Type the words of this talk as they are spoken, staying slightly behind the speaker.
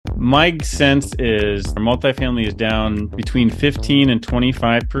My sense is multifamily is down between 15 and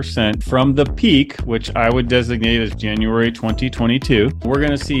 25% from the peak, which I would designate as January 2022. We're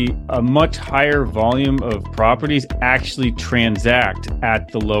going to see a much higher volume of properties actually transact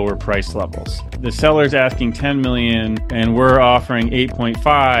at the lower price levels. The seller's asking 10 million and we're offering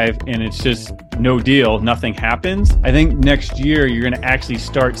 8.5, and it's just no deal, nothing happens. I think next year you're going to actually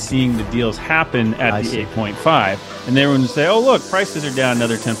start seeing the deals happen at the 8.5. And then everyone will say, oh, look, prices are down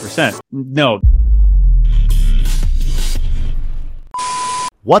another 10%. No.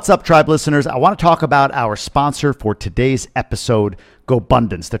 What's up, Tribe listeners? I want to talk about our sponsor for today's episode,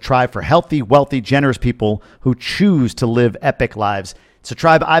 GoBundance, the tribe for healthy, wealthy, generous people who choose to live epic lives. It's a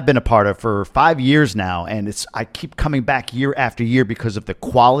tribe I've been a part of for 5 years now, and I keep coming back year after year because of the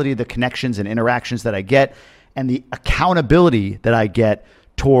quality of the connections and interactions that I get and the accountability that I get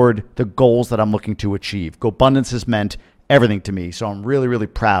toward the goals that I'm looking to achieve. GoBundance has meant everything to me, so I'm really, really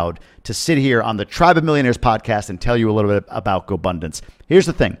proud to sit here on the Tribe of Millionaires podcast and tell you a little bit about GoBundance. Here's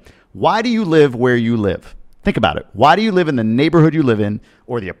the thing. Why do you live where you live? Think about it. Why do you live in the neighborhood you live in,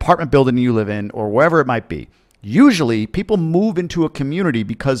 or the apartment building you live in, or wherever it might be? Usually, people move into a community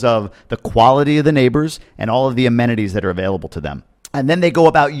because of the quality of the neighbors and all of the amenities that are available to them. And then they go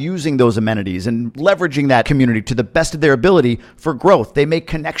about using those amenities and leveraging that community to the best of their ability for growth. They make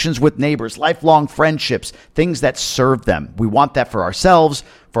connections with neighbors, lifelong friendships, things that serve them. We want that for ourselves,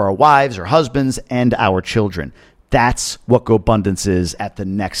 for our wives or husbands, and our children. That's what GoBundance is at the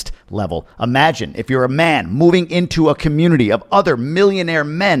next level. Imagine if you're a man moving into a community of other millionaire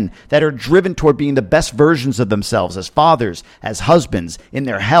men that are driven toward being the best versions of themselves as fathers, as husbands, in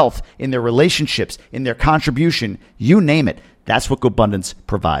their health, in their relationships, in their contribution, you name it. That's what GoBundance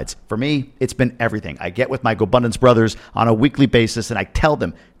provides. For me, it's been everything. I get with my GoBundance brothers on a weekly basis and I tell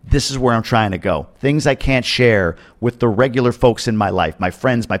them, this is where I'm trying to go. Things I can't share with the regular folks in my life, my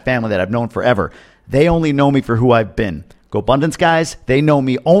friends, my family that I've known forever. They only know me for who I've been. GoBundance guys, they know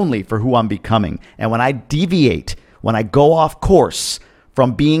me only for who I'm becoming. And when I deviate, when I go off course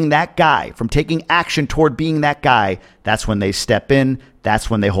from being that guy, from taking action toward being that guy, that's when they step in, that's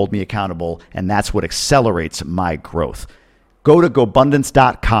when they hold me accountable, and that's what accelerates my growth. Go to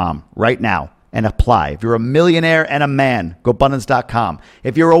GoBundance.com right now and apply. If you're a millionaire and a man, GoBundance.com.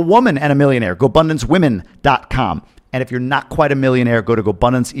 If you're a woman and a millionaire, GoBundanceWomen.com. And if you're not quite a millionaire, go to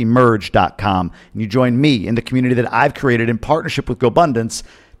GoBundanceEmerge.com and you join me in the community that I've created in partnership with GoBundance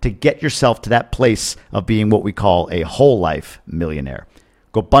to get yourself to that place of being what we call a whole life millionaire.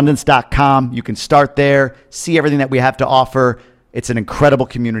 GoBundance.com. You can start there, see everything that we have to offer. It's an incredible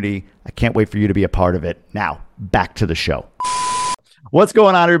community. I can't wait for you to be a part of it. Now, back to the show. What's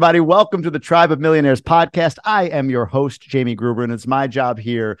going on, everybody? Welcome to the Tribe of Millionaires podcast. I am your host, Jamie Gruber, and it's my job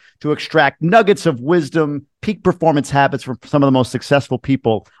here to extract nuggets of wisdom, peak performance habits from some of the most successful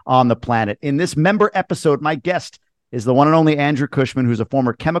people on the planet. In this member episode, my guest is the one and only Andrew Cushman, who's a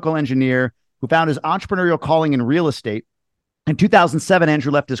former chemical engineer who found his entrepreneurial calling in real estate. In 2007,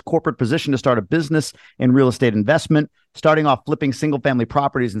 Andrew left his corporate position to start a business in real estate investment, starting off flipping single-family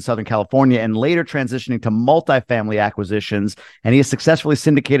properties in Southern California and later transitioning to multifamily acquisitions. And he has successfully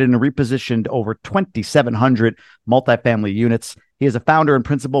syndicated and repositioned over 2,700 multifamily units. He is a founder and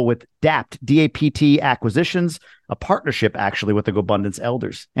principal with DAPT, D-A-P-T Acquisitions, a partnership actually with the GoBundance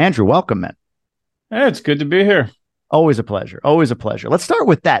elders. Andrew, welcome, man. Hey, it's good to be here. Always a pleasure. Always a pleasure. Let's start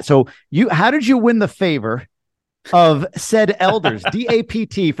with that. So how did you win the favor of said elders?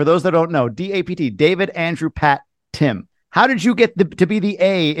 DAPT, for those that don't know, DAPT, David, Andrew, Pat, Tim. How did you get to be the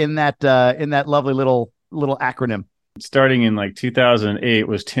A in that lovely little acronym? Starting in like 2008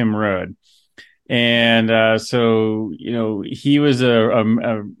 was Tim Rode. And so, he was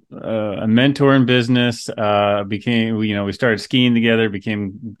a mentor in business, we started skiing together,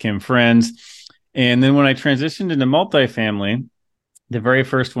 became friends. And then when I transitioned into multifamily, the very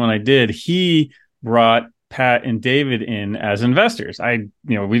first one I did, he brought Pat and David in as investors. I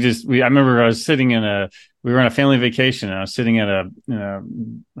remember I was sitting we were on a family vacation and I was sitting at a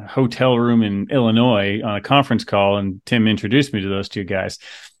hotel room in Illinois on a conference call, and Tim introduced me to those two guys.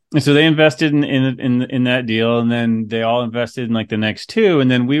 And so they invested in that deal, and then they all invested in like the next two.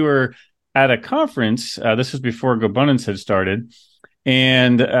 And then we were at a conference. This was before GoBundance had started,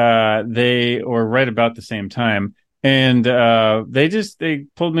 and they were right about the same time. And they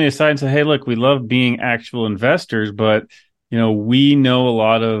pulled me aside and said, hey, look, we love being actual investors, but, we know a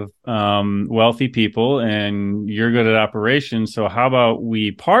lot of wealthy people and you're good at operations. So how about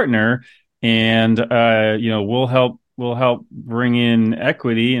we partner and, we'll help bring in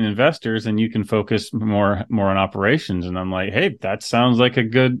equity and investors, and you can focus more on operations. And I'm like, hey, that sounds like a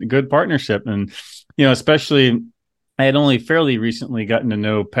good partnership. And, especially I had only fairly recently gotten to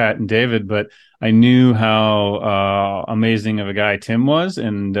know Pat and David, but I knew how amazing of a guy Tim was,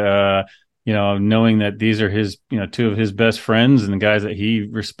 and knowing that these are his, two of his best friends and the guys that he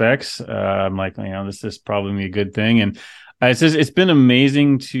respects, I'm like, this is probably a good thing. And it's been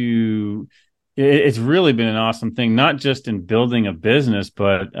amazing to. It's really been an awesome thing, not just in building a business,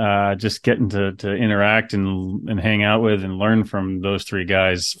 but just getting to interact and hang out with and learn from those three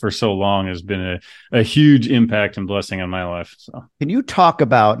guys for so long has been a huge impact and blessing on my life. So, Can you talk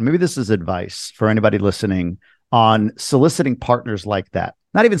about, maybe this is advice for anybody listening, on soliciting partners like that?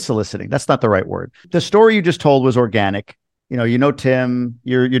 Not even soliciting, that's not the right word. The story you just told was organic. Tim,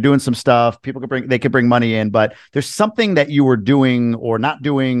 you're doing some stuff. People could bring money in, but there's something that you were doing or not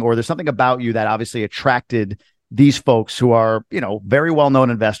doing, or there's something about you that obviously attracted these folks who are, very well-known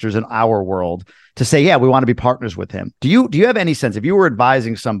investors in our world to say, yeah, we want to be partners with him. Do you have any sense, if you were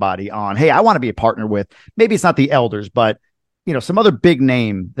advising somebody on, hey, I want to be a partner with, maybe it's not the elders, but some other big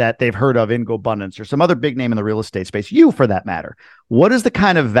name that they've heard of in GoBundance, or some other big name in the real estate space, you for that matter, what is the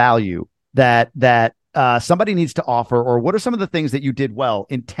kind of value that somebody needs to offer, or what are some of the things that you did well,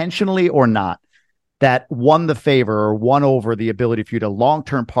 intentionally or not, that won the favor or won over the ability for you to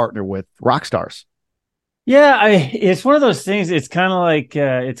long-term partner with rock stars? yeah, it's one of those things. It's kind of like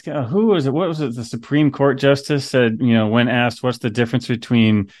who was it? What was it? The Supreme Court justice said, when asked what's the difference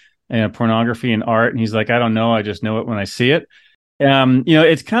between pornography and art, and he's like, I don't know, I just know it when I see it.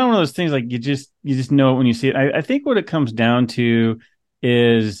 It's kind of one of those things, like you just know it when you see it. I think what it comes down to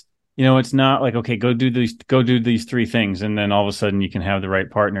is, it's not like, okay, go do these three things, and then all of a sudden you can have the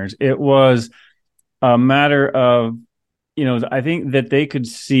right partners. It was a matter of, I think that they could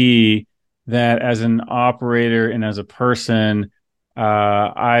see that as an operator and as a person,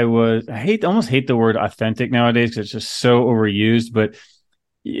 I almost hate the word authentic nowadays because it's just so overused, but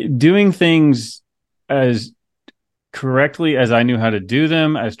doing things as correctly as I knew how to do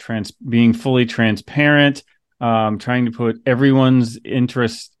them, as being fully transparent, trying to put everyone's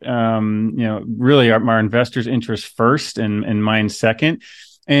interest, really our investors' interest first and mine second.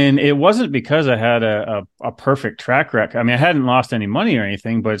 And it wasn't because I had a perfect track record. I mean, I hadn't lost any money or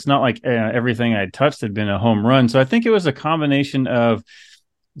anything, but it's not like everything I touched had been a home run. So I think it was a combination of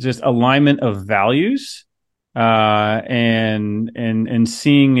just alignment of values, and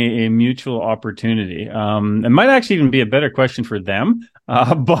seeing a mutual opportunity. It might actually even be a better question for them.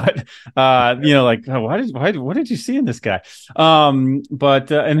 But like, oh, what did you see in this guy? And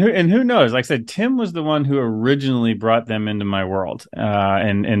who knows? Like I said, Tim was the one who originally brought them into my world,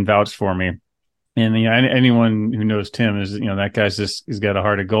 and vouched for me. And anyone who knows Tim is, that guy's he's got a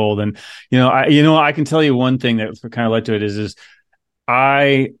heart of gold. And I can tell you one thing that kind of led to it is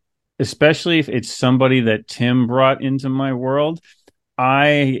especially if it's somebody that Tim brought into my world,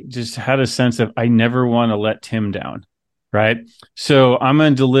 I just had a sense of I never want to let Tim down, right? So I'm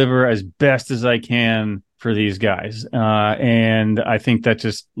going to deliver as best as I can for these guys. And I think that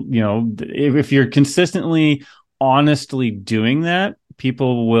just, if you're consistently, honestly doing that,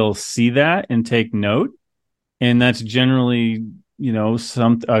 people will see that and take note. And that's generally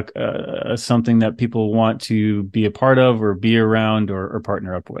something that people want to be a part of or be around or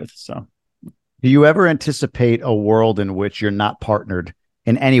partner up with. So, do you ever anticipate a world in which you're not partnered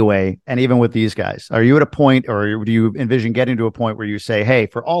in any way, and even with these guys? Are you at a point, or do you envision getting to a point where you say, hey,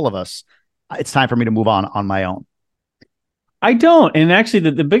 for all of us, it's time for me to move on my own? I don't. And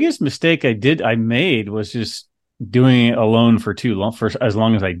actually, the biggest mistake I made was just doing it alone for as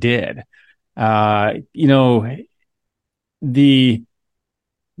long as I did. The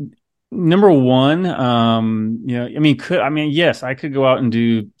number one, yes, I could go out and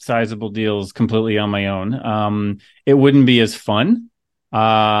do sizable deals completely on my own. It wouldn't be as fun.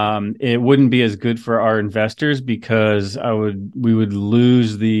 It wouldn't be as good for our investors because we would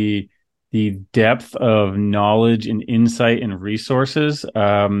lose the depth of knowledge and insight and resources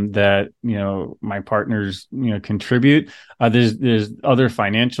that my partners contribute. There's other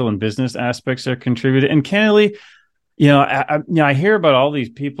financial and business aspects that contribute, and candidly, I hear about all these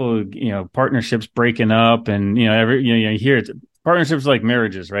people, partnerships breaking up, and you hear it's partnerships like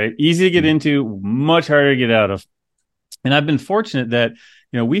marriages, right? Easy to get into, much harder to get out of. And I've been fortunate that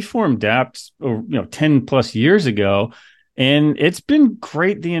we formed DAPT 10 plus years ago, and it's been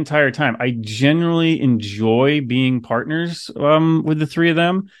great the entire time. I generally enjoy being partners with the three of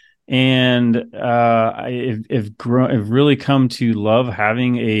them, and I've really come to love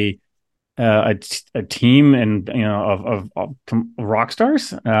having a team and of rock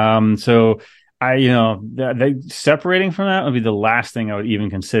stars. So separating from that would be the last thing I would even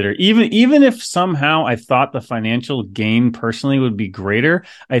consider. Even if somehow I thought the financial gain personally would be greater,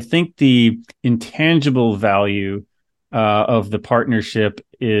 I think the intangible value of the partnership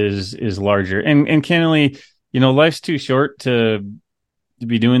is larger. And candidly, life's too short to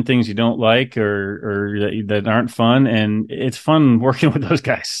be doing things you don't like or that aren't fun. And it's fun working with those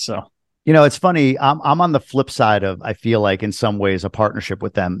guys. So. It's funny. I'm on the flip side of, I feel like in some ways, a partnership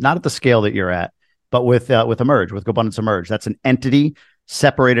with them, not at the scale that you're at, but with Emerge, with GoBundance Emerge. That's an entity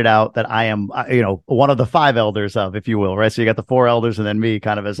separated out that I am, one of the 5 elders of, if you will, right? So you got the 4 elders and then me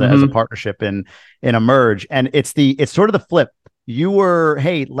kind of as a partnership in Emerge. And it's sort of the flip. You were,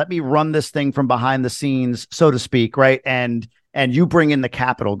 hey, let me run this thing from behind the scenes, so to speak, right? And you bring in the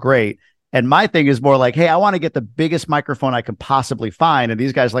capital, great. And my thing is more like, hey, I want to get the biggest microphone I can possibly find. And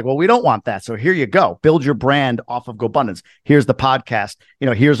these guys are like, well, we don't want that. So here you go. Build your brand off of GoBundance. Here's the podcast.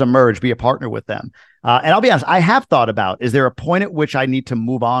 Here's Emerge. Be a partner with them. And I'll be honest, I have thought about, is there a point at which I need to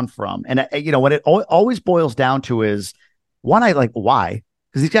move on from? And, what it always boils down to is, one, I like, why?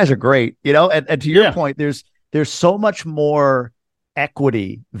 Because these guys are great, and to your point, there's so much more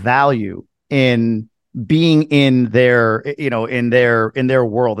equity value in being in their, in their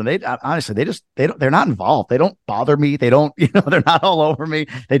world. And they honestly, they're not involved. They don't bother me. They don't, they're not all over me.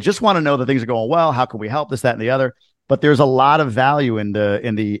 They just want to know that things are going well. How can we help, this, that, and the other? But there's a lot of value in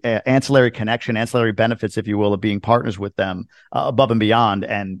the ancillary connection, ancillary benefits, if you will, of being partners with them above and beyond.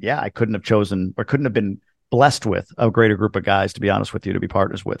 And yeah, I couldn't have chosen or couldn't have been blessed with a greater group of guys, to be honest with you, to be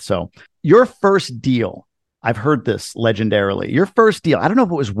partners with. So your first deal, I've heard this legendarily. Your first deal, I don't know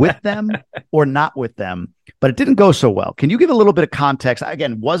if it was with them or not with them, but it didn't go so well. Can you give a little bit of context?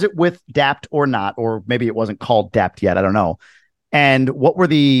 Again, was it with Dapt or not? Or maybe it wasn't called Dapt yet. I don't know. And what was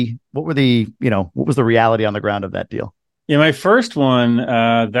the reality on the ground of that deal? Yeah, my first one,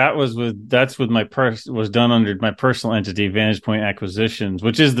 was done under my personal entity, Vantage Point Acquisitions,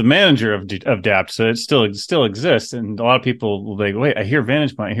 which is the manager of Dapt. So it still exists. And a lot of people will be like, wait, I hear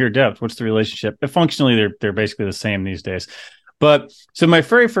Vantage Point, I hear Dapt. What's the relationship? But functionally, they're basically the same these days. But so my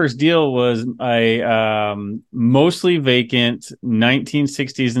very first deal was a mostly vacant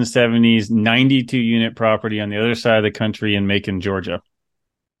 1960s and 70s 92 unit property on the other side of the country in Macon, Georgia.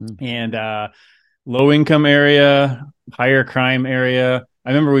 And low income area, higher crime area. I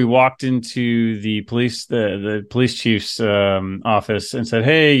remember we walked into the police chief's office and said,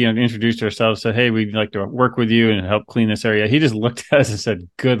 hey, introduced ourselves, said, hey, we'd like to work with you and help clean this area. He just looked at us and said,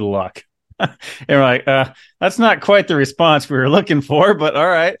 good luck. And we're like, that's not quite the response we were looking for, but all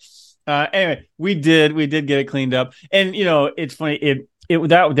right. Anyway, we did get it cleaned up. And, it's funny.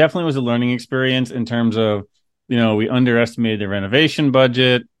 That definitely was a learning experience in terms of, we underestimated the renovation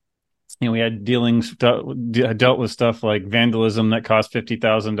budget. We had dealt with stuff like vandalism that cost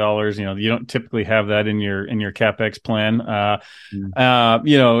 $50,000. You don't typically have that in your CapEx plan.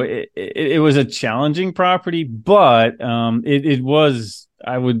 It was a challenging property, but it was,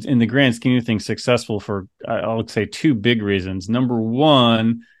 I would, in the grand scheme of things, successful for, I'll say, 2 big reasons. Number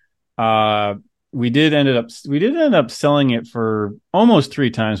one, we did end up selling it for almost 3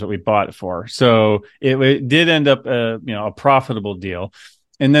 times what we bought it for. So it did end up a profitable deal.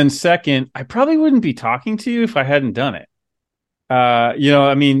 And then second, I probably wouldn't be talking to you if I hadn't done it.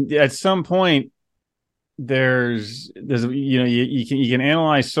 At some point there's you can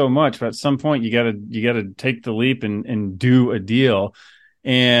analyze so much, but at some point you gotta take the leap and do a deal.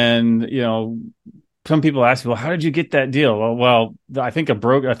 And, some people ask me, well, how did you get that deal? Well, I think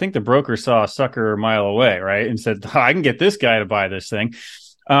the broker saw a sucker a mile away, right? And said, I can get this guy to buy this thing.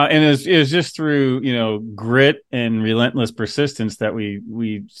 And it was just through, grit and relentless persistence that we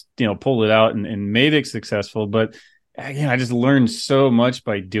pulled it out and made it successful. But again, I just learned so much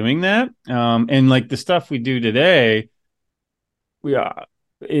by doing that. And like the stuff we do today,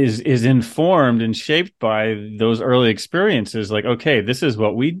 is informed and shaped by those early experiences. Like, okay, this is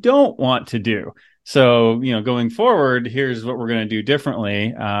what we don't want to do. So, going forward, here's what we're going to do differently.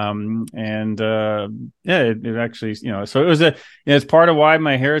 It actually, so it was it's part of why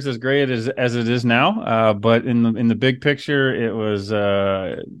my hair is as great as it is now. But in the big picture, it was,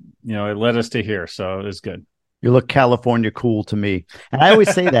 it led us to here. So it was good. You look California cool to me. And I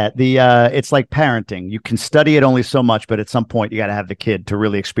always say that it's like parenting. You can study it only so much, but at some point you got to have the kid to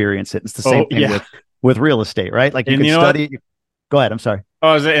really experience it. It's the same thing with real estate, right? Like you can study it. Go ahead. I'm sorry.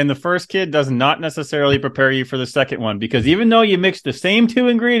 And the first kid does not necessarily prepare you for the second one, because even though you mix the same 2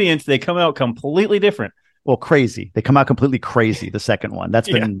 ingredients, they come out completely different. Well, crazy. They come out completely crazy, the second one. That's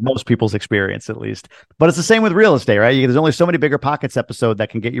been most people's experience, at least. But it's the same with real estate, right? There's only so many Bigger Pockets episode that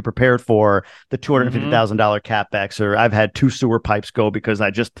can get you prepared for the $250,000 CapEx, or I've had 2 sewer pipes go because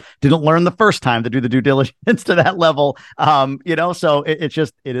I just didn't learn the first time to do the due diligence to that level. So it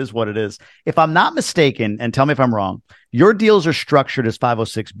is what it is. If I'm not mistaken, and tell me if I'm wrong, your deals are structured as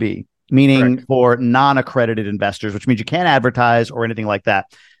 506B. meaning Correct. for non-accredited investors, which means you can't advertise or anything like that.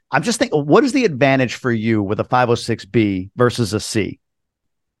 I'm just thinking, what is the advantage for you with a 506B versus a C?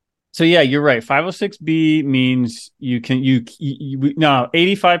 So yeah, you're right. 506B means now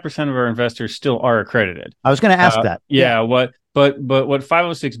 85% of our investors still are accredited. I was going to ask that. Yeah, Yeah, what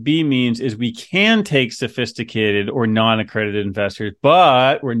 506B means is we can take sophisticated or non-accredited investors,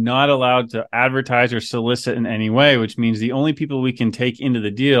 but we're not allowed to advertise or solicit in any way, which means the only people we can take into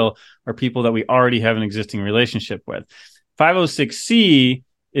the deal are people that we already have an existing relationship with. 506C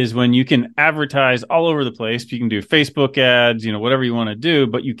is when you can advertise all over the place. You can do Facebook ads, whatever you want to do,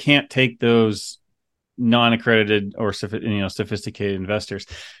 but you can't take those non-accredited or sophisticated investors.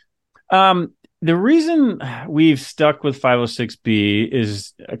 The reason we've stuck with 506B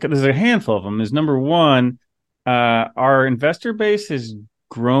is there's a handful of them. Is number one, our investor base has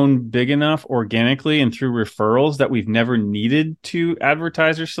grown big enough organically and through referrals that we've never needed to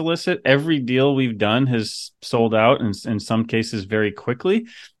advertise or solicit. Every deal we've done has sold out, and in some cases very quickly.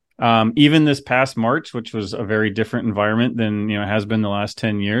 Even this past March, which was a very different environment than has been the last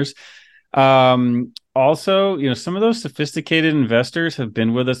 10 years. Also, some of those sophisticated investors have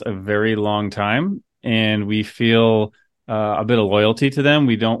been with us a very long time, and we feel a bit of loyalty to them.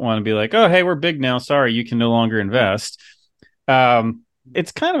 We don't want to be like, oh, hey, we're big now. Sorry, you can no longer invest.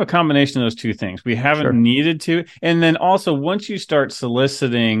 It's kind of a combination of those two things. We haven't needed to. And then also, once you start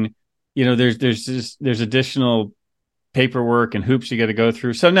soliciting, there's additional paperwork and hoops you got to go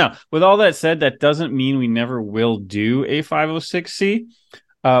through. So now, with all that said, that doesn't mean we never will do a 506C.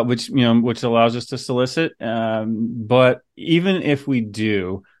 Which allows us to solicit. But even if we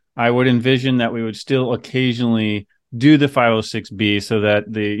do, I would envision that we would still occasionally do the 506B so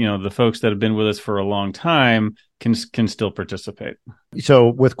that the folks that have been with us for a long time can still participate. So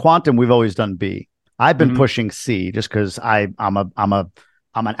with Quantum, we've always done B. I've been pushing C just because I'm an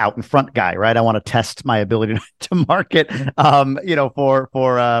out in front guy, right? I want to test my ability to market,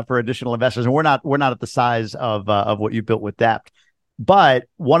 for additional investors, and we're not at the size of what you built with Dapt. But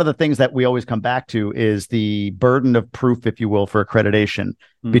one of the things that we always come back to is the burden of proof, if you will, for accreditation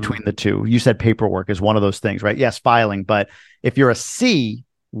between the two. You said paperwork is one of those things, right? Yes, filing. But if you're a C,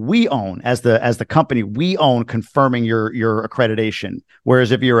 we own as the company, we own confirming your accreditation.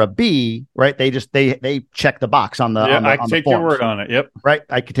 Whereas if you're a B, right, they check the box on the I can take your word on it. Yep. Right.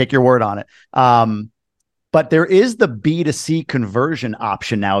 I could take your word on it. But there is the B to C conversion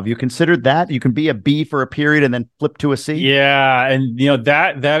option now. Have you considered that? You can be a B for a period and then flip to a C. Yeah, and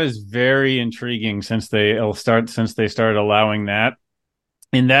that is very intriguing since they started allowing that,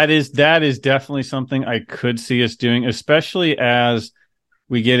 and that is definitely something I could see us doing, especially as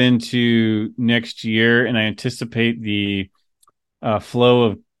we get into next year, and I anticipate the flow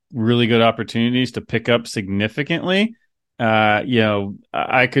of really good opportunities to pick up significantly.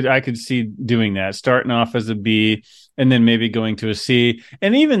 I could see doing that, starting off as a B and then maybe going to a C.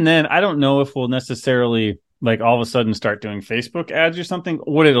 And even then, I don't know if we'll necessarily like all of a sudden start doing Facebook ads or something.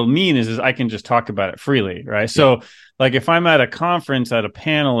 What it'll mean is I can just talk about it freely, right? Yeah. So like if I'm at a conference, at a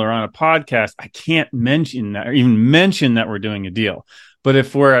panel, or on a podcast, I can't mention that or even mention that we're doing a deal. But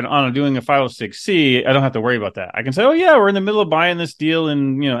if we're doing a 506C, I don't have to worry about that. I can say, oh yeah, we're in the middle of buying this deal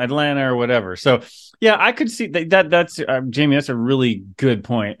in Atlanta or whatever. So yeah, I could see that's Jamie. That's a really good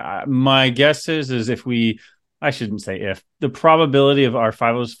point. My guess is if I shouldn't say if, the probability of our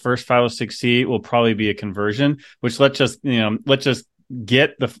first 506C will probably be a conversion, which let's just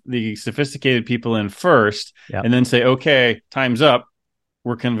get the sophisticated people in first, and then say, okay, time's up.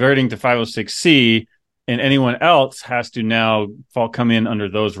 We're converting to 506C. And anyone else has to now come in under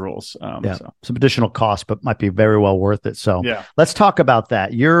those rules. So. Some additional cost, but might be very well worth it. So let's talk about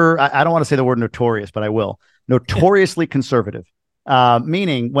that. I don't want to say the word notorious, but I will. Notoriously conservative,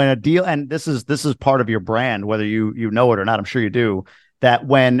 meaning when a deal, and this is part of your brand, whether you know it or not, I'm sure you do, that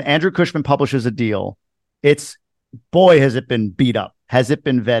when Andrew Cushman publishes a deal, it's, boy, has it been beat up. Has it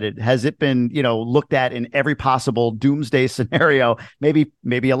been vetted? Has it been, looked at in every possible doomsday scenario? Maybe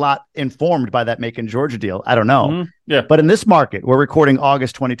a lot informed by that Macon, Georgia deal. I don't know. Mm-hmm. Yeah. But in this market, we're recording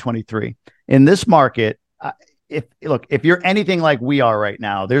August 2023. In this market, if you're anything like we are right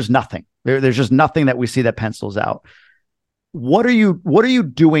now, there's nothing. There's just nothing that we see that pencils out. What are you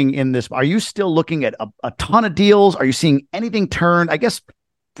doing in this? Are you still looking at a ton of deals? Are you seeing anything turn? I guess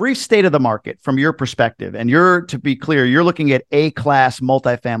brief state of the market from your perspective. And to be clear, you're looking at A-class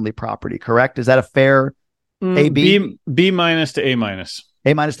multifamily property, correct? Is that a fair A-B? B minus to A minus.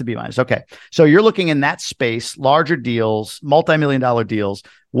 A minus to B minus. Okay. So you're looking in that space, larger deals, multi-million-dollar deals.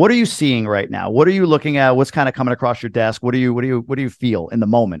 What are you seeing right now? What are you looking at? What's kind of coming across your desk? What do you feel in the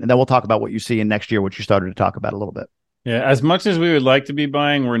moment? And then we'll talk about what you see in next year, which you started to talk about a little bit. Yeah, as much as we would like to be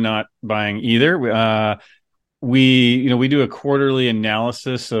buying, we're not buying either. We do a quarterly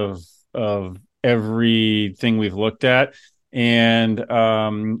analysis of everything we've looked at, and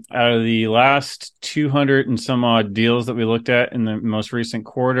out of the last 200 and some odd deals that we looked at in the most recent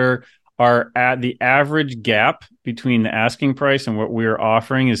quarter, are at the average gap between the asking price and what we're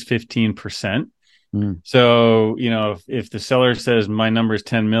offering is 15%. Mm. So, if the seller says my number is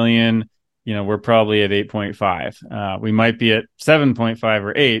 10 million, we're probably at 8.5. We might be at 7.5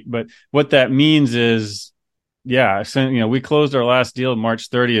 or 8, but what that means is, yeah, so, we closed our last deal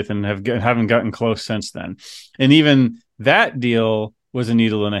March 30th and haven't gotten close since then. And even that deal was a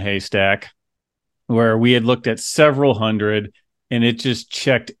needle in a haystack where we had looked at several hundred and it just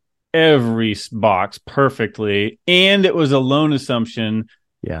checked every box perfectly. And it was a loan assumption.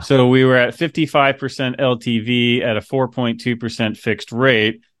 Yeah. So we were at 55% LTV at a 4.2% fixed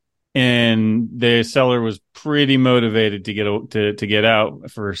rate. And the seller was pretty motivated to get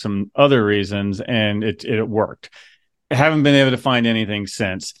out for some other reasons, and it worked. I haven't been able to find anything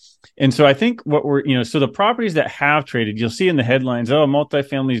since. And so I think so the properties that have traded, you'll see in the headlines, oh,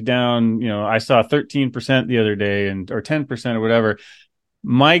 multifamily's down, I saw 13% the other day or 10% or whatever.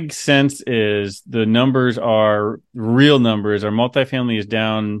 My sense is the numbers are real numbers. Our multifamily is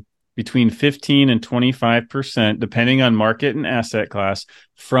down between 15 and 25%, depending on market and asset class,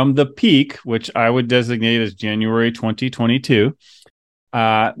 from the peak, which I would designate as January 2022.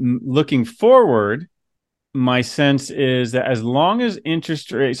 Looking forward, my sense is that as long as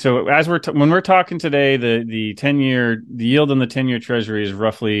interest rates, so as when we're talking today, the yield on the 10-year Treasury is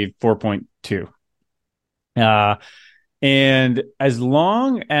roughly 4.2. And as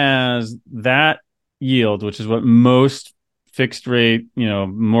long as that yield, which is what most fixed rate,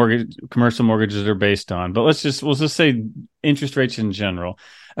 commercial mortgages are based on, but we'll just say interest rates in general,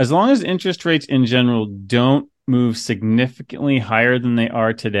 as long as interest rates in general don't move significantly higher than they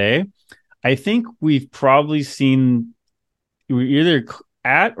are today, I think we've probably seen we're either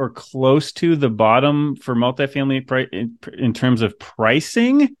at or close to the bottom for multifamily in terms of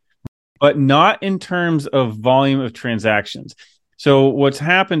pricing, but not in terms of volume of transactions. So what's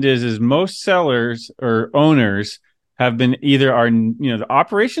happened is most sellers or owners have been the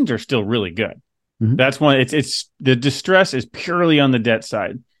operations are still really good. Mm-hmm. That's one. It's the distress is purely on the debt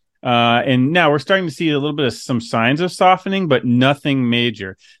side. And now we're starting to see a little bit of some signs of softening, but nothing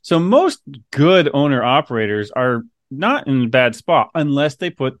major. So most good owner operators are not in a bad spot unless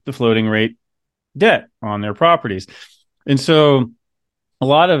they put the floating rate debt on their properties. And so a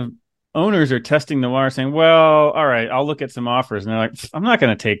lot of owners are testing the water saying, well, all right, I'll look at some offers. And they're like, I'm not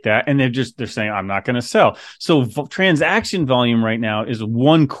going to take that. And they're saying, I'm not going to sell. So transaction volume right now is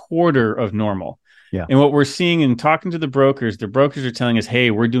 1/4 of normal. Yeah. And what we're seeing and talking to the brokers are telling us,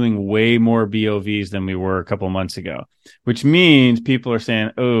 hey, we're doing way more BOVs than we were a couple of months ago, which means people are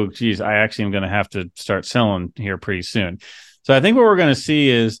saying, oh, geez, I actually am going to have to start selling here pretty soon. So I think what we're going to see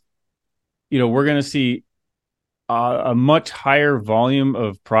is, we're going to see a much higher volume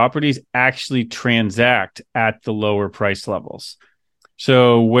of properties actually transact at the lower price levels.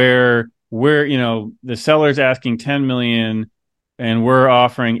 So where the seller's asking 10 million and we're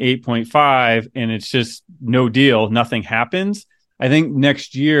offering 8.5 and it's just no deal, nothing happens. I think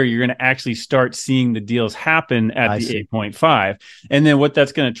next year you're going to actually start seeing the deals happen at the 8.5. And then what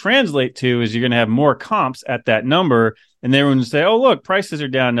that's going to translate to is you're going to have more comps at that number. And they're going to say, oh, look, prices are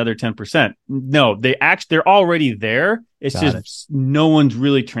down another 10%. No, they're already there. It's no one's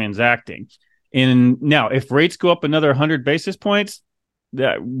really transacting. And now if rates go up another 100 basis points,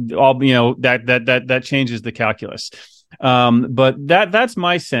 that changes the calculus. But that's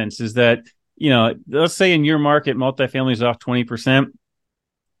my sense is that, let's say in your market, multifamily is off 20%.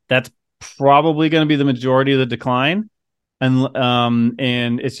 That's probably going to be the majority of the decline.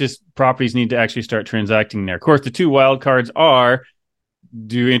 And it's just properties need to actually start transacting there. Of course, the two wild cards are,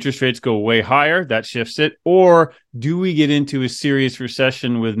 do interest rates go way higher? That shifts it. Or do we get into a serious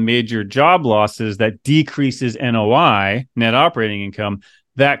recession with major job losses that decreases NOI, net operating income?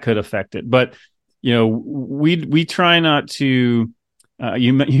 That could affect it. But, we try not to,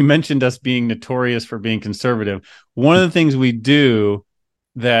 you mentioned us being notorious for being conservative. One of the things we do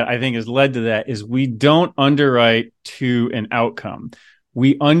that I think has led to that is we don't underwrite to an outcome.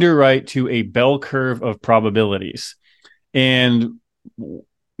 We underwrite to a bell curve of probabilities. And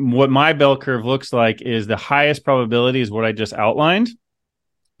what my bell curve looks like is the highest probability is what I just outlined.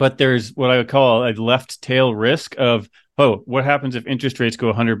 But there's what I would call a left tail risk of, what happens if interest rates go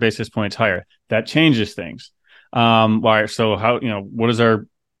 100 basis points higher? That changes things. So what does our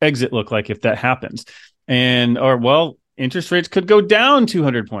exit look like if that happens? interest rates could go down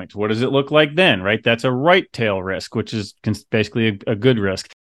 200 points. What does it look like then, right? That's a right tail risk, which is basically a good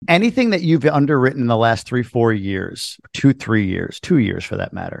risk. Anything that you've underwritten in the last 3-4 years, 2-3 years, 2 years for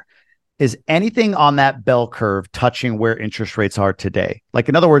that matter, is anything on that bell curve touching where interest rates are today? Like,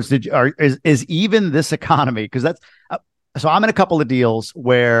 in other words, is even this economy, because that's so I'm in a couple of deals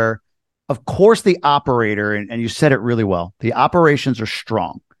where, of course, the operator, and you said it really well, the operations are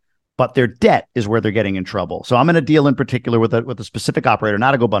strong, but their debt is where they're getting in trouble. So I'm in a deal in particular with a specific operator,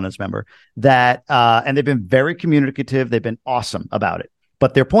 not a GoBundance member, that and they've been very communicative. They've been awesome about it.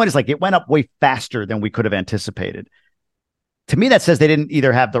 But their point is, like, it went up way faster than we could have anticipated. To me, that says they didn't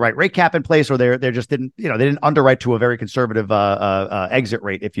either have the right rate cap in place, or they just didn't, they didn't underwrite to a very conservative exit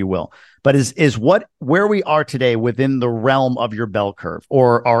rate, if you will. But is where we are today within the realm of your bell curve,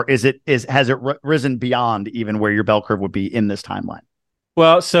 or has it risen beyond even where your bell curve would be in this timeline?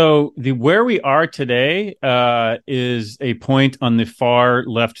 Well, so where we are today is a point on the far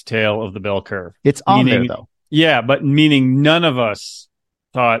left tail of the bell curve. It's on there, though. Yeah, but meaning none of us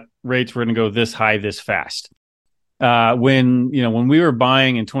thought rates were going to go this high this fast. When we were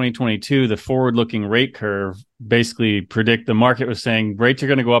buying in 2022, the forward-looking rate curve basically the market was saying rates are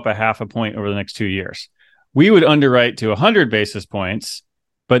going to go up a half a point over the next 2 years. We would underwrite to 100 basis points,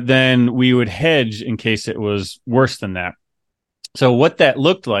 but then we would hedge in case it was worse than that. So what that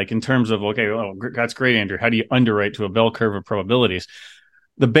looked like in terms of, okay, well, that's great, Andrew. How do you underwrite to a bell curve of probabilities?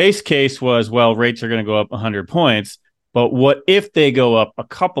 The base case was, well, rates are going to go up 100 points, but what if they go up a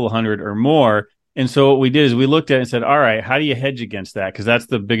couple hundred or more? And so what we did is we looked at it and said, all right, how do you hedge against that? Because that's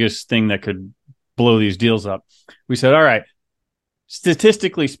the biggest thing that could blow these deals up. We said, all right,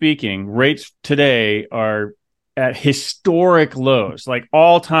 statistically speaking, rates today are at historic lows, like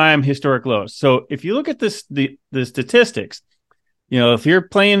all-time historic lows. So if you look at the statistics, if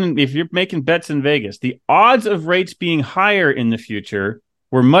you're making bets in Vegas, the odds of rates being higher in the future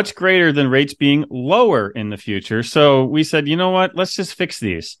were much greater than rates being lower in the future. So we said, you know what? Let's just fix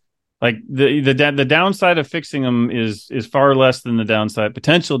these. Like the downside of fixing them is far less than the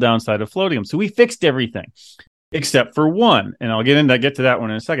potential downside of floating them. So we fixed everything except for one, and I'll get to that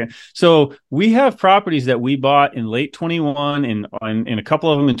one in a second. So we have properties that we bought in late 21 and a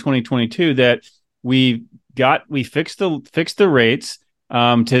couple of them in 2022 that we fixed the rates.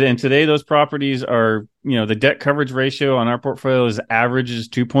 And today those properties are, the debt coverage ratio on our portfolio averages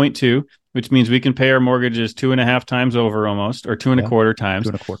 2.2, which means we can pay our mortgages 2.5 times over almost, or 2.25 times.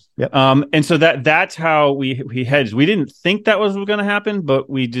 2.25. Yep. And so that's how we hedged. We didn't think that was going to happen, but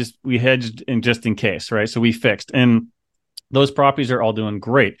we hedged just in case, right? So we fixed, and those properties are all doing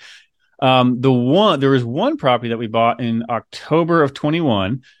great. There was one property that we bought in October of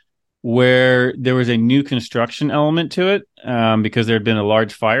 21 where there was a new construction element to it because there had been a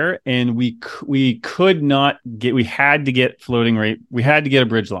large fire, and we had to get floating rate. We had to get a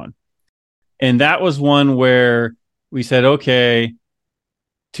bridge loan. And that was one where we said, okay,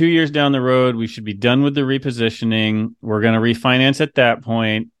 2 years down the road, we should be done with the repositioning. We're going to refinance at that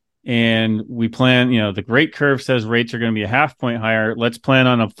point. And we plan, the rate curve says rates are going to be a half point higher. Let's plan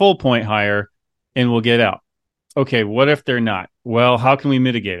on a full point higher and we'll get out. Okay, what if they're not? Well, how can we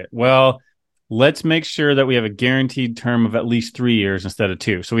mitigate it? Well, let's make sure that we have a guaranteed term of at least 3 years instead of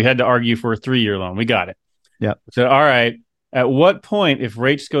 2. So we had to argue for a 3-year loan. We got it. Yeah. So, all right, at what point, if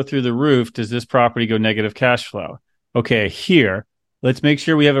rates go through the roof, does this property go negative cash flow? Okay, let's make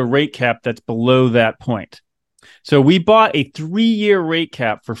sure we have a rate cap that's below that point. So we bought a 3-year rate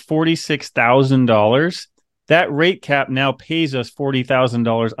cap for $46,000. That rate cap now pays us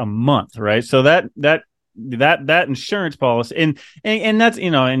 $40,000 a month, right? So that insurance policy, and that's,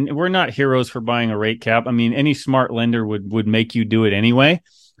 and we're not heroes for buying a rate cap. I mean, any smart lender would make you do it anyway.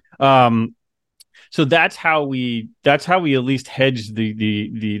 So that's how we at least hedge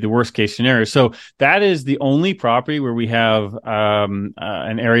the worst case scenario. So that is the only property where we have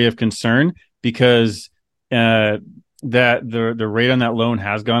an area of concern, because that the rate on that loan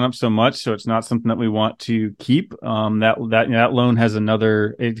has gone up so much, so it's not something that we want to keep. That loan has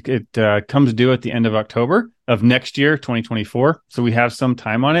it comes due at the end of October of next year, 2024. So we have some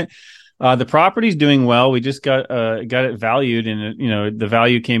time on it. The property's doing well. We just got it valued, and the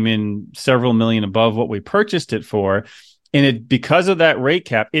value came in several million above what we purchased it for. And because of that rate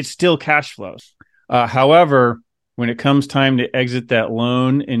cap, it still cash flows. However, when it comes time to exit that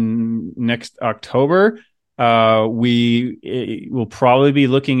loan in next October, we will probably be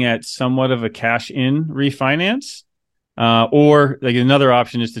looking at somewhat of a cash in refinance, or like another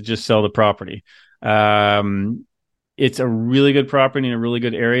option is to just sell the property. It's a really good property in a really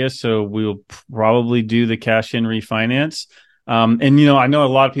good area, so we'll probably do the cash in refinance. And I know a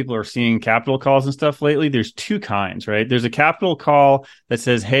lot of people are seeing capital calls and stuff lately. There's two kinds, right? There's a capital call that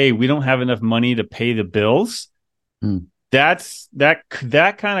says, "Hey, we don't have enough money to pay the bills." Mm. That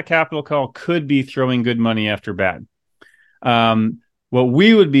kind of capital call could be throwing good money after bad. What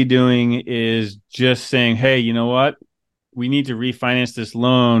we would be doing is just saying, "Hey, you know what? We need to refinance this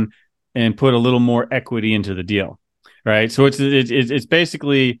loan and put a little more equity into the deal," right? So it's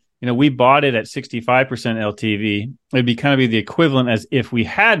basically, we bought it at 65% LTV. It'd be kind of the equivalent as if we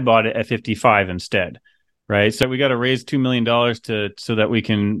had bought it at 55 instead, right? So we got to raise $2 million so that we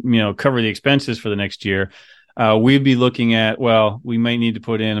can, cover the expenses for the next year. We'd be looking at, well, we might need to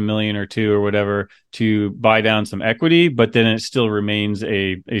put in $1 million or $2 million or whatever to buy down some equity, but then it still remains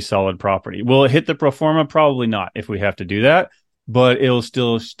a solid property. Will it hit the pro forma? Probably not if we have to do that, but it'll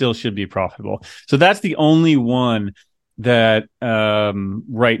still should be profitable. So that's the only one that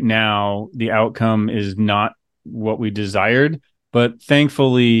right now the outcome is not what we desired, but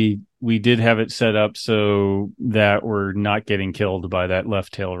thankfully we did have it set up so that we're not getting killed by that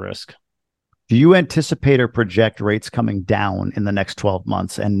left tail risk. Do you anticipate or project rates coming down in the next 12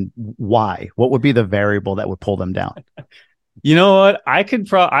 months, and why? What would be the variable that would pull them down? You know what? I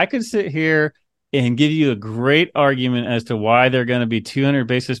could sit here and give you a great argument as to why they're going to be 200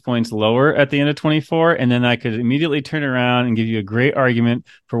 basis points lower at the end of 24. And then I could immediately turn around and give you a great argument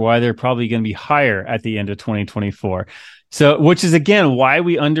for why they're probably going to be higher at the end of 2024. So, which is, again, why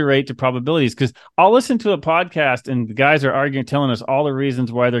we underrate the probabilities, because I'll listen to a podcast and the guys are arguing, telling us all the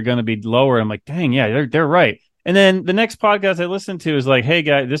reasons why they're going to be lower. I'm like, dang, yeah, they're right. And then the next podcast I listen to is like, hey,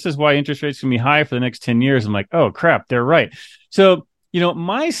 guys, this is why interest rates can be high for the next 10 years. I'm like, oh, crap, they're right. So,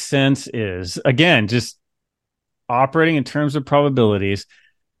 my sense is, again, just operating in terms of probabilities.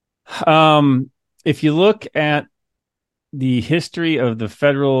 If you look at the history of the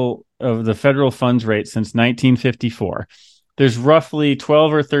federal funds rate since 1954, there's roughly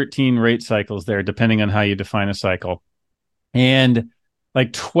 12 or 13 rate cycles there, depending on how you define a cycle. And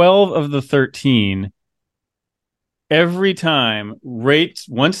like 12 of the 13, every time rates,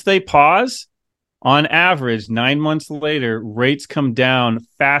 once they pause, on average, 9 months later, rates come down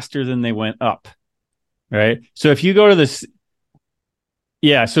faster than they went up, right? So if you go to this,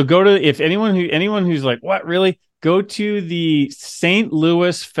 so go to, if anyone who's like, what, really? Go to the St.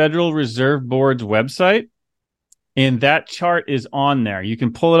 Louis Federal Reserve Board's website, and that chart is on there. You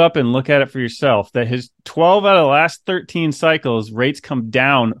can pull it up and look at it for yourself. That his 12 out of the last 13 cycles, rates come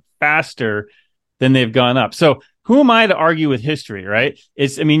down faster than they've gone up. So who am I to argue with history, right?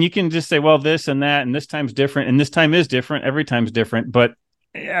 You can just say, well, this and that, and this time's different, and this time is different. Every time's different. But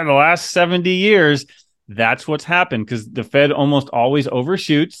the last 70 years, that's what's happened, because the Fed almost always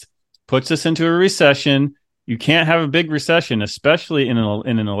overshoots, puts us into a recession. You can't have a big recession, especially in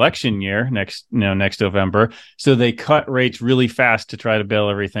an election year next November. So they cut rates really fast to try to bail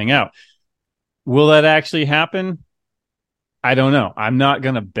everything out. Will that actually happen? I don't know. I'm not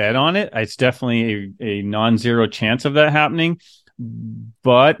going to bet on it. It's definitely a non-zero chance of that happening.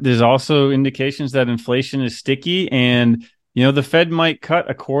 But there's also indications that inflation is sticky, and the Fed might cut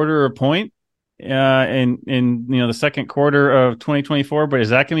a quarter of a point in the second quarter of 2024. But is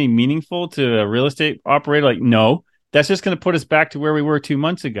that going to be meaningful to a real estate operator? Like, no. That's just going to put us back to where we were 2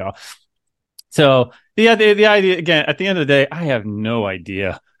 months ago. So the idea, again, at the end of the day, I have no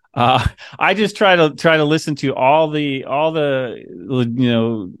idea. I just try to listen to all the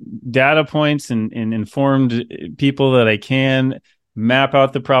data points and informed people that I can, map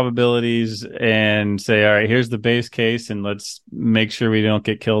out the probabilities and say, all right, here's the base case, and let's make sure we don't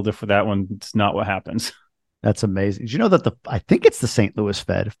get killed if that one's not what happens. That's amazing. Did you know that I think it's the St. Louis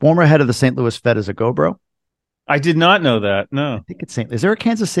Fed. Former head of the St. Louis Fed is a GoBro? I did not know that. No. I think it's Is there a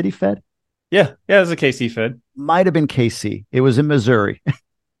Kansas City Fed? Yeah, there's a KC Fed. Might have been KC. It was in Missouri.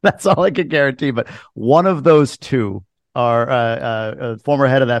 That's all I can guarantee. But one of those two are former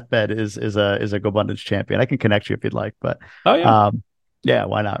head of that Fed is a GoBundance champion. I can connect you if you'd like. But yeah,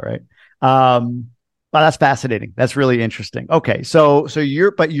 why not, right? Well, that's fascinating. That's really interesting. Okay, so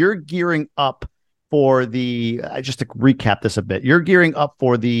you're gearing up for just to recap this a bit. You're gearing up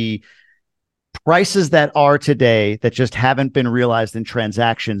for the prices that are today that just haven't been realized in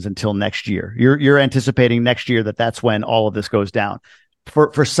transactions until next year. You're anticipating next year that's when all of this goes down.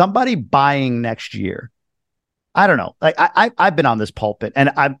 For somebody buying next year, I don't know. Like I've been on this pulpit,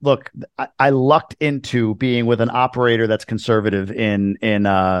 and I lucked into being with an operator that's conservative in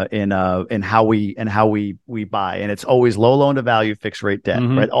how we buy, and it's always low loan to value, fixed rate debt,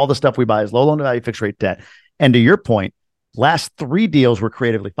 right? All the stuff we buy is low loan to value, fixed rate debt. And to your point, last 3 deals were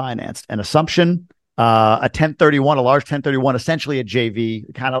creatively financed. An assumption, a 1031, a large 1031, essentially a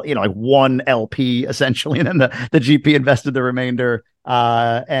JV, kind of, like one LP essentially, and then the GP invested the remainder.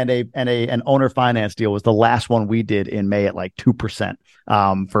 An owner finance deal was the last one we did in May at like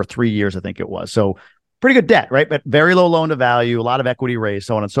 2% for 3 years, I think it was. So pretty good debt, right? But very low loan to value, a lot of equity raised,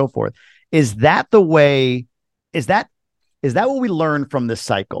 so on and so forth. Is that the way? Is that what we learned from this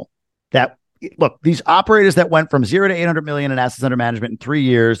cycle? That look, these operators that went from 0 to 800 million in assets under management in 3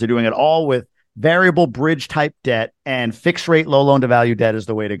 years, they're doing it all with variable bridge type debt, and fixed rate low loan to value debt is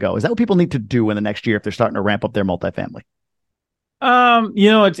the way to go. Is that what people need to do in the next year if they're starting to ramp up their multifamily?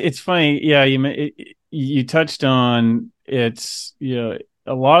 It's funny. Yeah, you touched on it's a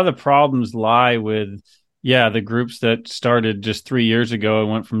lot of the problems lie with the groups that started just 3 years ago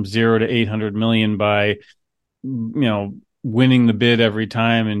and went from 0 to 800 million by winning the bid every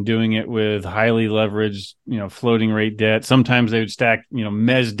time and doing it with highly leveraged, floating rate debt. Sometimes they would stack,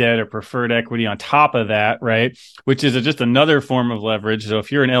 mezz debt or preferred equity on top of that, right? Which is just another form of leverage. So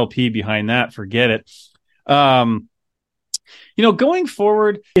if you're an LP behind that, forget it. Going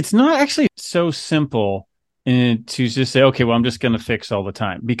forward, it's not actually so simple to just say, okay, well, I'm just going to fix all the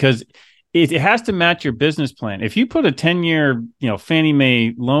time, because it has to match your business plan. If you put a 10-year, Fannie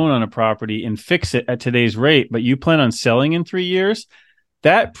Mae loan on a property and fix it at today's rate, but you plan on selling in 3 years,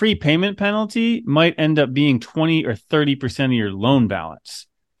 that prepayment penalty might end up being 20 or 30% of your loan balance,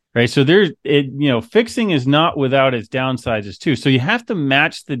 right? So fixing is not without its downsides too. So you have to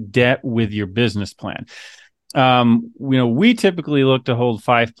match the debt with your business plan. We typically look to hold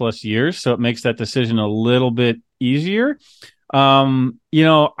 5+ years, so it makes that decision a little bit easier. I'm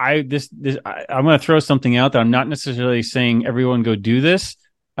going to throw something out there. I'm not necessarily saying everyone go do this.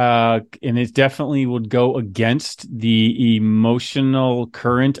 And it definitely would go against the emotional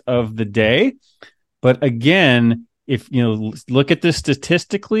current of the day. But again, if, look at this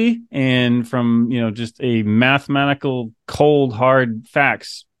statistically and from, just a mathematical, cold, hard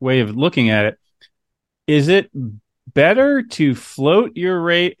facts way of looking at it, is it better to float your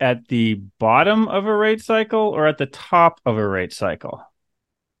rate at the bottom of a rate cycle or at the top of a rate cycle?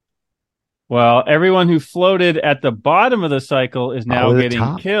 Well, everyone who floated at the bottom of the cycle is now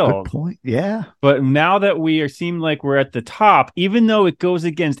getting killed. Good point. Yeah. But now that seem like we're at the top, even though it goes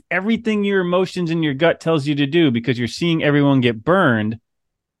against everything your emotions and your gut tells you to do, because you're seeing everyone get burned,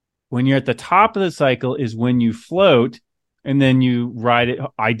 when you're at the top of the cycle is when you float. And then you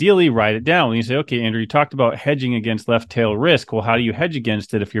ideally ride it down. When you say, okay, Andrew, you talked about hedging against left tail risk. Well, how do you hedge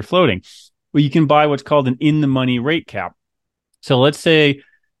against it if you're floating? Well, you can buy what's called an in the money rate cap. So let's say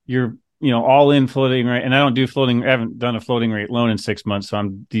you're, all in floating rate, and I haven't done a floating rate loan in 6 months.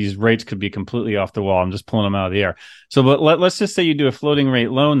 So these rates could be completely off the wall. I'm just pulling them out of the air. So, but let's just say you do a floating rate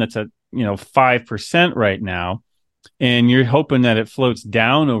loan that's at, 5% right now. And you're hoping that it floats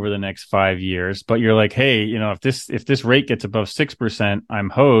down over the next 5 years, but you're like, hey, if this rate gets above 6%, I'm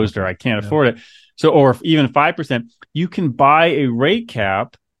hosed or I can't afford it. So, or even 5%, you can buy a rate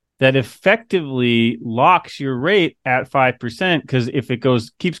cap that effectively locks your rate at 5%. Because if it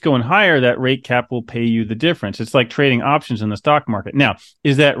keeps going higher, that rate cap will pay you the difference. It's like trading options in the stock market. Now,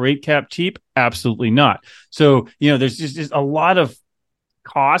 is that rate cap cheap? Absolutely not. So, there's just a lot of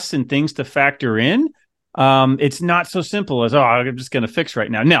costs and things to factor in. It's not so simple as, I'm just going to fix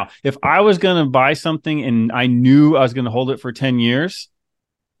right now. Now, if I was going to buy something and I knew I was going to hold it for 10 years,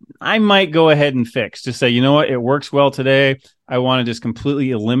 I might go ahead and fix. Just say, you know what, it works well today. I want to just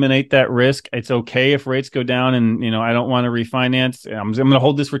completely eliminate that risk. It's okay if rates go down and, I don't want to refinance. I'm going to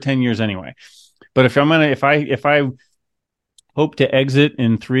hold this for 10 years anyway. But if I hope to exit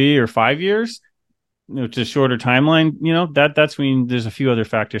in 3 or 5 years, it's a shorter timeline, that's when there's a few other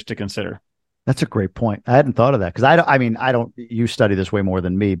factors to consider. That's a great point. I hadn't thought of that, because I don't, you study this way more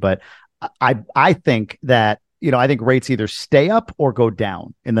than me, but I think that, I think rates either stay up or go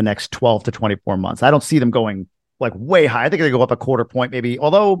down in the next 12 to 24 months. I don't see them going like way high. I think they go up a quarter point maybe.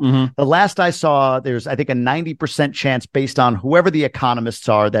 Although the last I saw, there's, I think, a 90% chance based on whoever the economists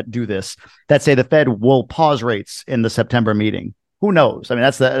are that do this, that say the Fed will pause rates in the September meeting. Who knows? I mean,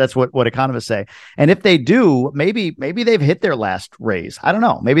 that's what economists say. And if they do, maybe they've hit their last raise. I don't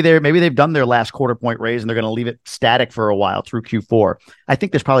know. Maybe they've done their last quarter point raise and they're going to leave it static for a while through Q4. I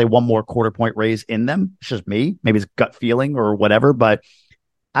think there's probably one more quarter point raise in them. It's just me. Maybe it's gut feeling or whatever, but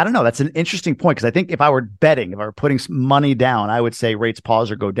I don't know. That's an interesting point, because I think if I were putting money down, I would say rates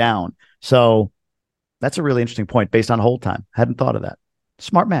pause or go down. So that's a really interesting point based on hold time. Hadn't thought of that.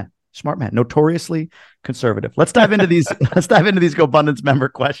 Smart man. Notoriously conservative. Let's dive into these. Let's dive into these GoBundance member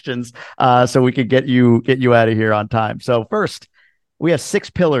questions, so we could get you out of here on time. So first, We have 6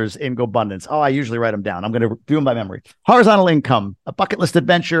 pillars in GoBundance. Oh, I usually write them down. I'm going to do them by memory. Horizontal income, a bucket list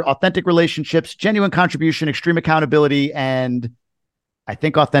adventure, authentic relationships, genuine contribution, extreme accountability, and I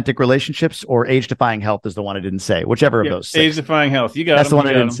think authentic relationships or age defying health is the one I didn't say. Whichever of Yep. those Age 6. defying health. You got That's the them.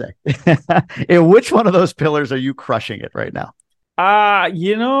 one You I got didn't them. say. In which one of those pillars are you crushing it right now? Again,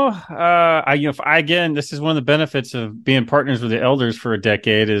 this is one of the benefits of being partners with the elders for a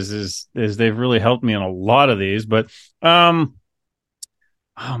decade is they've really helped me on a lot of these. But um,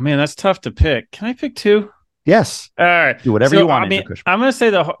 oh man, that's tough to pick. Can I pick two? Yes. All right. Do whatever So you want, I Andrew mean, Cushman. I'm going to say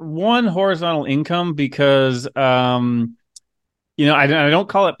the one horizontal income because I don't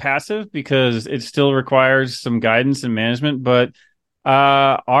call it passive because it still requires some guidance and management, but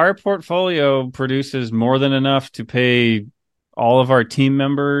our portfolio produces more than enough to pay all of our team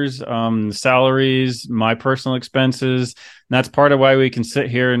members, salaries, my personal expenses. And that's part of why we can sit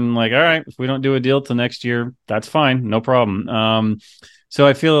here and like, all right, if we don't do a deal till next year, that's fine, no problem. So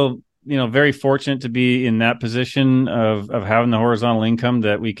I feel, very fortunate to be in that position of having the horizontal income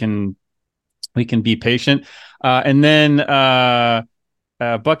that we can be patient. And then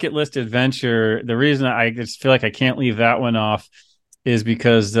bucket list adventure. The reason I just feel like I can't leave that one off is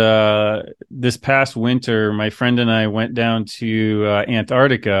because this past winter, my friend and I went down to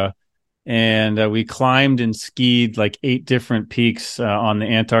Antarctica and we climbed and skied like 8 different peaks on the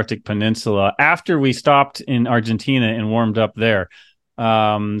Antarctic Peninsula after we stopped in Argentina and warmed up there.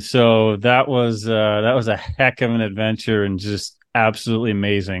 So that was a heck of an adventure and just absolutely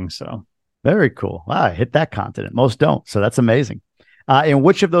amazing. So. Very cool. Wow, I hit that continent. Most don't. So that's amazing. In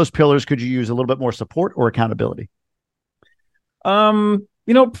which of those pillars could you use a little bit more support or accountability?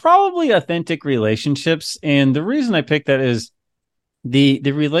 Probably authentic relationships. And the reason I picked that is the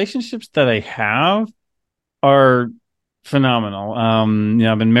relationships that I have are phenomenal.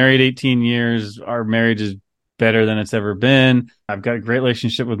 I've been married 18 years. Our marriage is better than it's ever been. I've got a great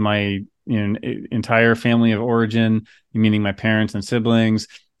relationship with my entire family of origin, meaning my parents and siblings.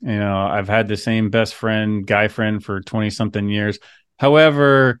 I've had the same best friend, guy friend for 20 something years.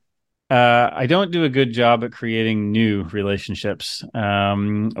 However, I don't do a good job at creating new relationships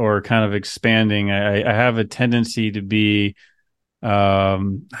or kind of expanding. I have a tendency to be, I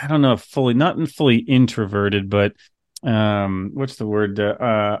don't know, not fully introverted, but what's the word?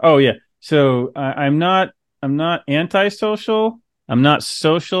 Oh yeah. So I'm not antisocial. I'm not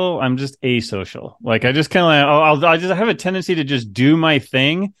social. I'm just asocial. Like I just kind of I just have a tendency to just do my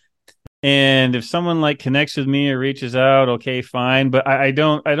thing. And if someone like connects with me or reaches out, okay, fine. But I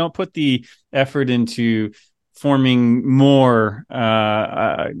don't put the effort into forming more,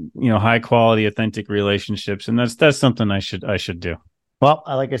 high quality, authentic relationships. And that's something I should do. Well,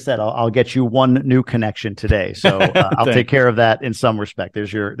 like I said, I'll get you one new connection today. So I'll take Thanks. care of that in some respect.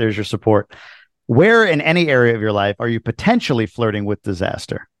 There's your support. Where in any area of your life are you potentially flirting with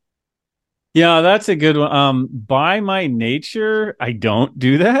disaster? Yeah, that's a good one. By my nature, I don't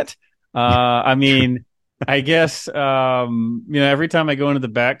do that. I mean, I guess every time I go into the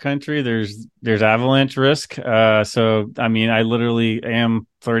backcountry, there's avalanche risk. So I mean, I literally am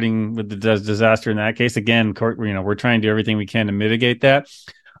flirting with the disaster in that case. Again, we're trying to do everything we can to mitigate that.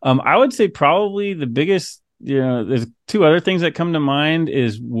 I would say probably the biggest, there's 2 other things that come to mind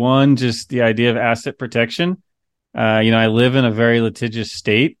is one, just the idea of asset protection. I live in a very litigious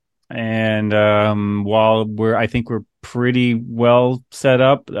state. And while I think we're pretty well set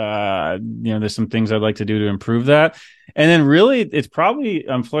up, there's some things I'd like to do to improve that. And then really, it's probably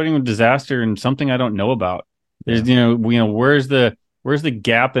I'm flirting with disaster and something I don't know about. Yeah. There's, where's the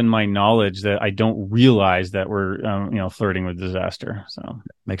gap in my knowledge that I don't realize that we're, flirting with disaster. So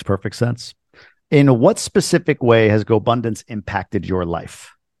Makes perfect sense. In what specific way has GoBundance impacted your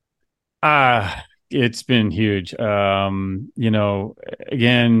life? it's been huge. Again.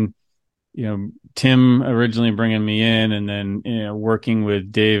 Tim originally bringing me in and then, working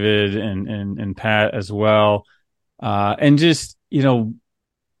with David and Pat as well. And just,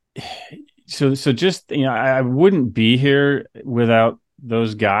 so just, I wouldn't be here without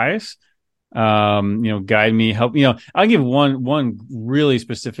those guys, guide me, help, I'll give one really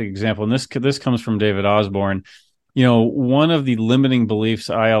specific example. And this comes from David Osborne. One of the limiting beliefs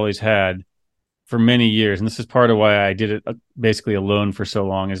I always had for many years, and this is part of why I did it basically alone for so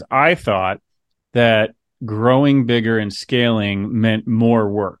long, is I thought that growing bigger and scaling meant more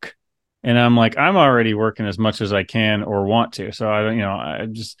work. And I'm like, I'm already working as much as I can or want to. So I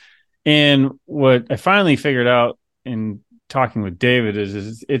don't, and what I finally figured out in talking with David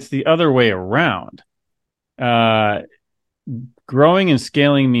is it's the other way around. Growing and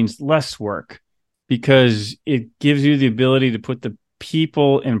scaling means less work because it gives you the ability to put the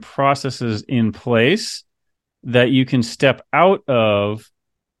people and processes in place that you can step out of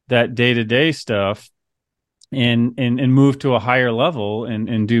that day-to-day stuff and move to a higher level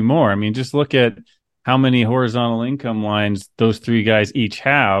and do more. I mean, just look at how many horizontal income lines those three guys each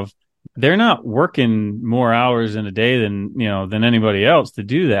have. They're not working more hours in a day than anybody else to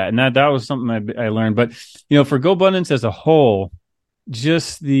do that. And that was something I learned. But for GoBundance as a whole,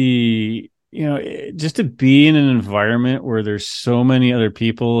 just just to be in an environment where there's so many other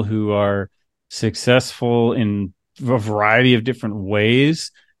people who are successful in a variety of different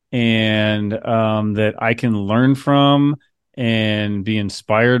ways, and that I can learn from and be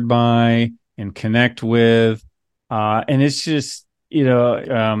inspired by and connect with. And it's just, at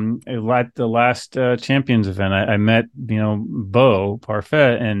the last Champions event, I met, Bo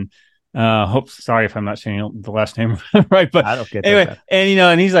Parfait, and sorry if I'm not saying the last name right, but I don't get anyway, that.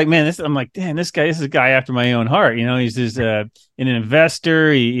 and he's like, man, I'm like, damn, this is a guy after my own heart. He's just an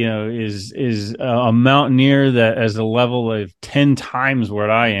investor. He, is a mountaineer that has a level of 10 times what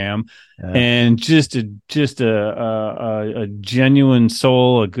I am, Yeah. and just a genuine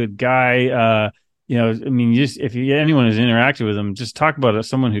soul, a good guy. I mean, if anyone has interacted with him, just talk about it,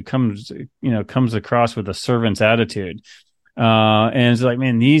 someone who comes across with a servant's attitude. And it's like,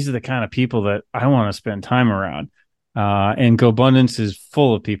 man, these are the kind of people that I want to spend time around. And GoBundance is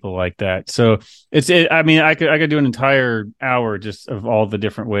full of people like that. So I mean, I could do an entire hour just of all the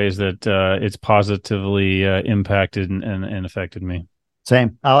different ways that it's positively impacted and affected me.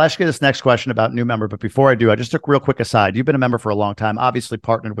 Same. I'll ask you this next question about new member, but before I do, I just took real quick aside. You've been a member for a long time, obviously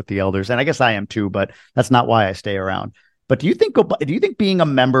partnered with the elders, and I guess I am too, but that's not why I stay around. But do you think being a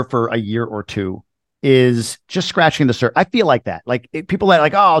member for a year or two is just scratching the surface? I feel like that. Like people that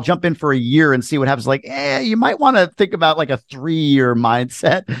like, oh, I'll jump in for a year and see what happens. Like, you might want to think about like a 3-year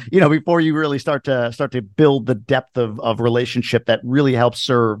mindset, before you really start to build the depth of relationship that really helps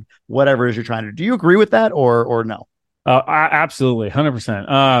serve whatever it is you're trying to do. Do you agree with that or no? Absolutely,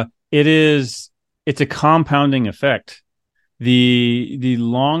 100%. It's a compounding effect. The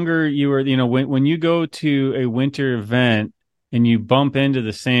longer you are, when you go to a winter event and you bump into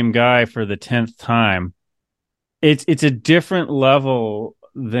the same guy for the 10th time, it's a different level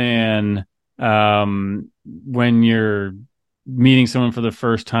than when you're meeting someone for the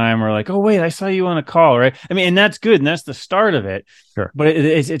first time, or like, oh wait, I saw you on a call, right? I mean, and that's good, and that's the start of it. Sure. But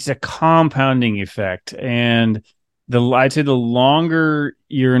it's a compounding effect, and I'd say the longer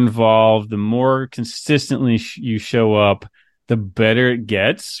you're involved, the more consistently you show up, the better it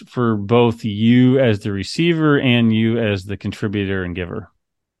gets for both you as the receiver and you as the contributor and giver.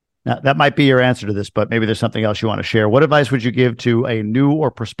 Now, that might be your answer to this, but maybe there's something else you want to share. What advice would you give to a new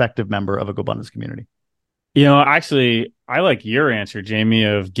or prospective member of a GoBundance community? Actually, I like your answer, Jamie,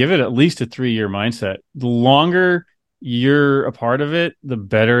 of give it at least a 3-year mindset. The longer you're a part of it, the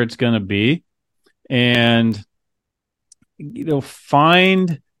better it's going to be. And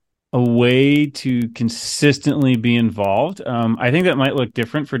find a way to consistently be involved. I think that might look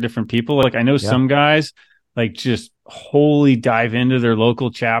different for different people. Like I know some guys like just wholly dive into their local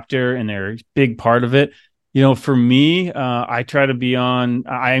chapter and they're a big part of it. For me, I try to be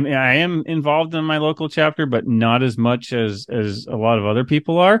I am involved in my local chapter, but not as much as a lot of other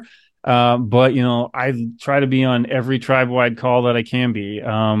people are. But I try to be on every tribe-wide call that I can be.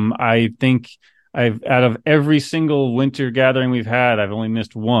 I think out of every single winter gathering we've had, I've only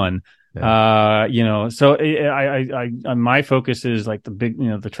missed one. Yeah. So my focus is like the big,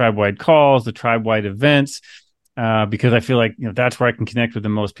 the tribe-wide calls, the tribe-wide events, because I feel like, that's where I can connect with the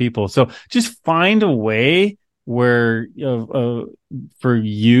most people. So just find a way where, for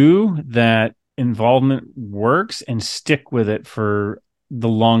you, that involvement works, and stick with it for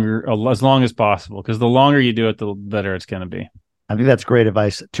as long as possible, because the longer you do it, the better it's going to be. I think that's great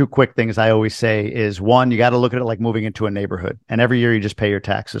advice. 2 quick things I always say is, one, you got to look at it like moving into a neighborhood. And every year you just pay your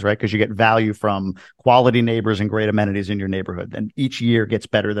taxes, right? Because you get value from quality neighbors and great amenities in your neighborhood. And each year gets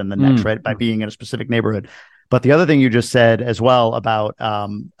better than the next, right? By being in a specific neighborhood. But the other thing you just said as well about,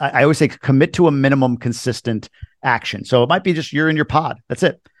 I always say commit to a minimum consistent action. So it might be just you're in your pod. That's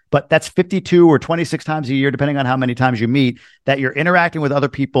it. But that's 52 or 26 times a year, depending on how many times you meet, that you're interacting with other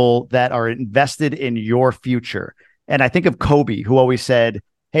people that are invested in your future. And I think of Kobe, who always said,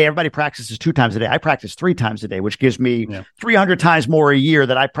 hey, everybody practices 2 times a day. I practice 3 times a day, which gives me 300 times more a year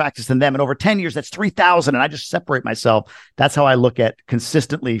that I practice than them. And over 10 years, that's 3,000. And I just separate myself. That's how I look at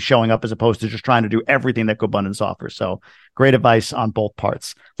consistently showing up, as opposed to just trying to do everything that GoBundance offers. So great advice on both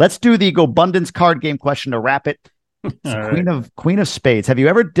parts. Let's do the GoBundance card game question to wrap it. Queen of Spades. Have you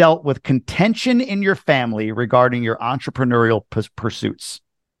ever dealt with contention in your family regarding your entrepreneurial pursuits?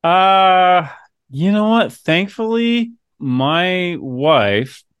 You know what? Thankfully, my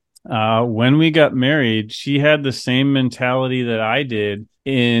wife When we got married, she had the same mentality that I did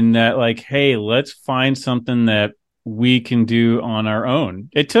in that, like, hey, let's find something that we can do on our own.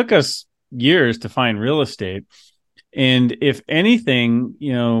 It took us years to find real estate. And if anything,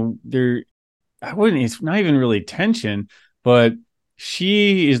 I wouldn't, it's not even really tension, but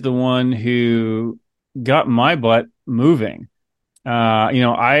she is the one who got my butt moving.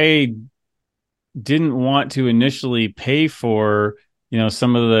 I didn't want to initially pay for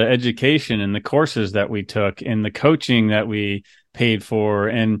some of the education and the courses that we took and the coaching that we paid for.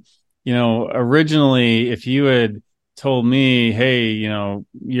 And originally, if you had told me, hey,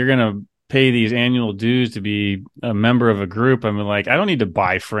 you're gonna pay these annual dues to be a member of a group, I'm like, I don't need to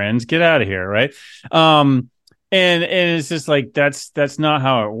buy friends, get out of here, right? And it's just like that's not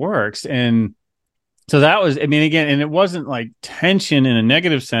how it works. And so that was, I mean, again, and it wasn't like tension in a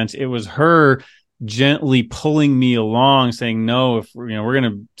negative sense. It was her gently pulling me along, saying, "No, if we're going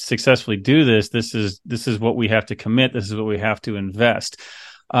to successfully do this, this is what we have to commit. This is what we have to invest."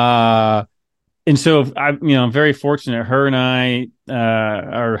 And so I'm very fortunate. Her and I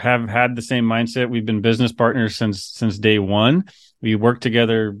have had the same mindset. We've been business partners since day one. We work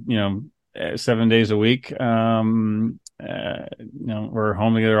together, 7 days a week. We're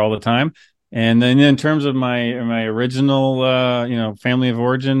home together all the time. And then in terms of my original, family of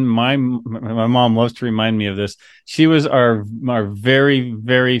origin, my mom loves to remind me of this. She was our very,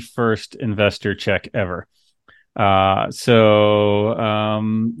 very first investor check ever. There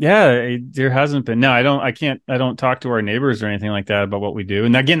hasn't been. No, I don't talk to our neighbors or anything like that about what we do.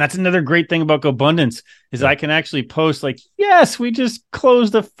 And again, that's another great thing about GoBundance is I can actually post like, yes, we just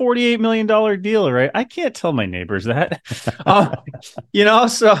closed a $48 million deal, right? I can't tell my neighbors that,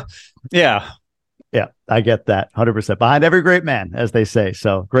 so yeah. Yeah, I get that 100%. Behind every great man, as they say.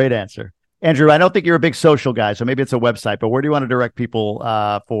 So great answer. Andrew, I don't think you're a big social guy, so maybe it's a website, but where do you want to direct people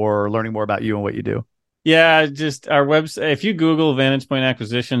for learning more about you and what you do? Yeah, just our website. If you Google Vantage Point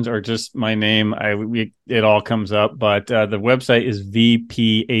Acquisitions or just my name, it all comes up. But the website is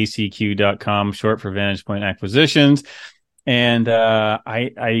vpacq.com, short for Vantage Point Acquisitions. And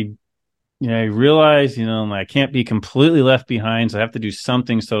I realize, I can't be completely left behind, so I have to do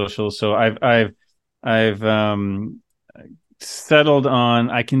something social. So I've settled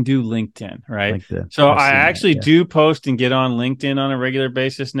on I can do LinkedIn, right? LinkedIn. So I've I seen that. actually Yeah. do post and get on LinkedIn on a regular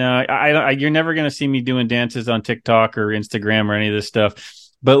basis now. You're never going to see me doing dances on TikTok or Instagram or any of this stuff.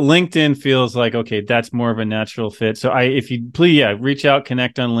 But LinkedIn feels like, okay, that's more of a natural fit. So if you please, reach out,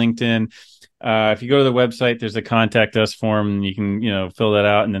 connect on LinkedIn. If you go to the website, there's a contact us form, and you can, fill that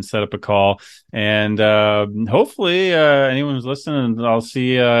out and then set up a call. And hopefully, anyone who's listening, I'll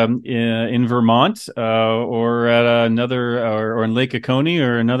see in Vermont or at another or in Lake Oconee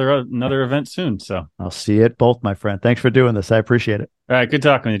or another event soon. So, all I'll see it both, my friend. Thanks for doing this. I appreciate it. right, good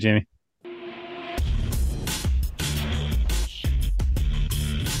talking to you, Jamie.